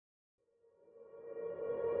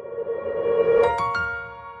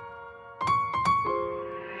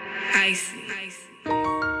Icy.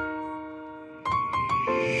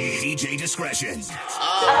 DJ discretion.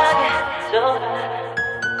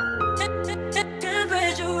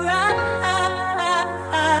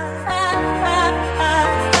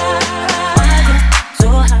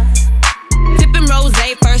 Sipping rosé,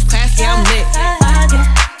 first class, yeah, I'm lit.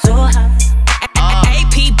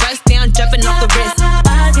 AP bust down, jumping off the wrist.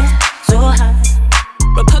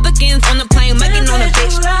 Republicans on the plane, mugging on a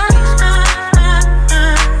bitch.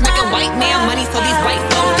 Making white man money, so these white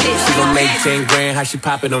folks pissed. She gon' make 10 grand, how she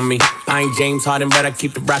pop it on me? I ain't James Harden, but I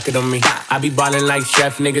keep the rocket on me. I be ballin' like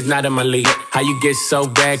Chef, niggas not in my league. How you get so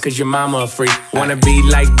bad, cause your mama a freak? Wanna be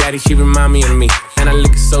like daddy, she remind me of me. And I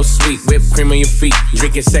look so sweet, whipped cream on your feet.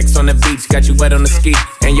 Drinking sex on the beach, got you wet on the ski.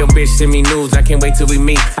 And your bitch send me news, I can't wait till we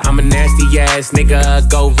meet. I'm a nasty ass nigga, a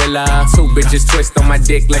gorilla. Two bitches twist on my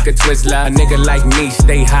dick like a Twizzler. A nigga like me,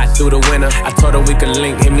 stay hot through the winter. I told her we could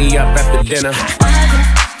link, hit me up after dinner.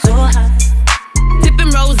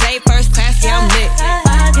 Sipping rosé, first class, yeah, I'm lit.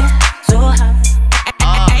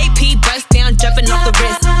 AP bust down, jumping off the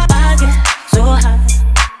wrist.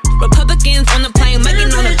 Republicans on the plane,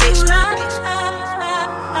 mugging on a bitch.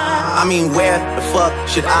 I mean, where the fuck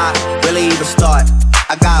should I really even start?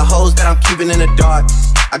 I got hoes that I'm keeping in the dark.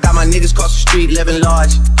 I got my niggas across the street living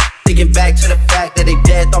large. Thinking back to the fact that they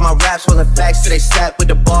dead, thought my raps wasn't facts, so they sat with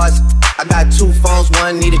the bars. I got 2 phones,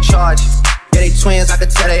 one need a charge. Yeah, they twins, I could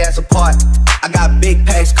tell they ass apart. I got big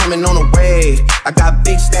packs coming on the way. I got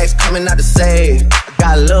big stacks coming out to save. I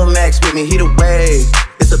got Lil Max with me, he the wave.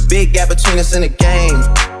 It's a big gap between us in the game.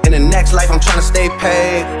 In the next life, I'm trying to stay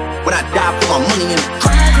paid. When I die, put my money in the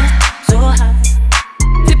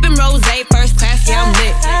Sipping rosé, first class, yeah, I'm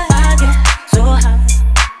lit.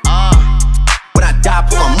 when I die,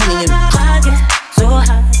 put my money in the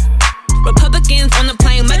Republicans on the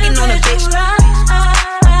plane, mugging on a bitch.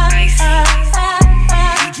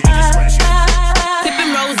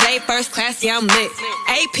 Sipping rosé, first class, yeah, I'm lit.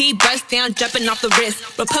 AP bust down, jumping off the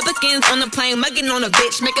wrist. Republicans on the plane, mugging on a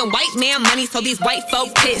bitch. Making white man money, so these white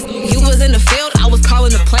folk pissed. You was in the field, I was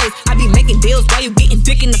calling the plays. I be making deals while you getting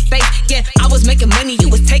dick in the face. Yeah, I was making money, you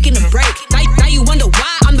was taking a break. Now you wonder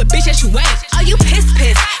why I'm the bitch that you ain't. Are you pissed,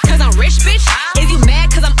 cause I'm rich, bitch? Is you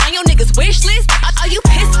mad cause I'm on your niggas wish list? Are you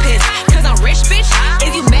pissed, cause I'm rich, bitch?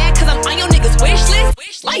 Is you mad cause I'm on your niggas wish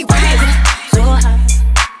list? Why you pissed?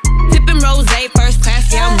 Sipping rosé, first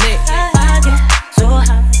class, yeah, I'm lit.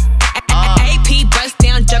 AP bust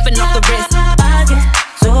down, jumping off the wrist.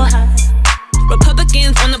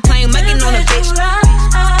 Republicans on the plane, mugging on a bitch.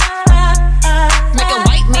 Making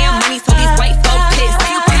white man money, so these white folk pissed.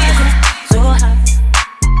 You pissed?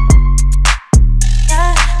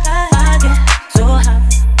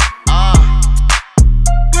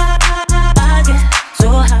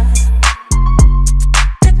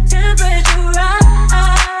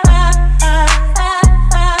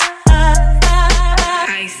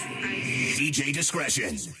 DJ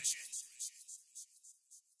discretion.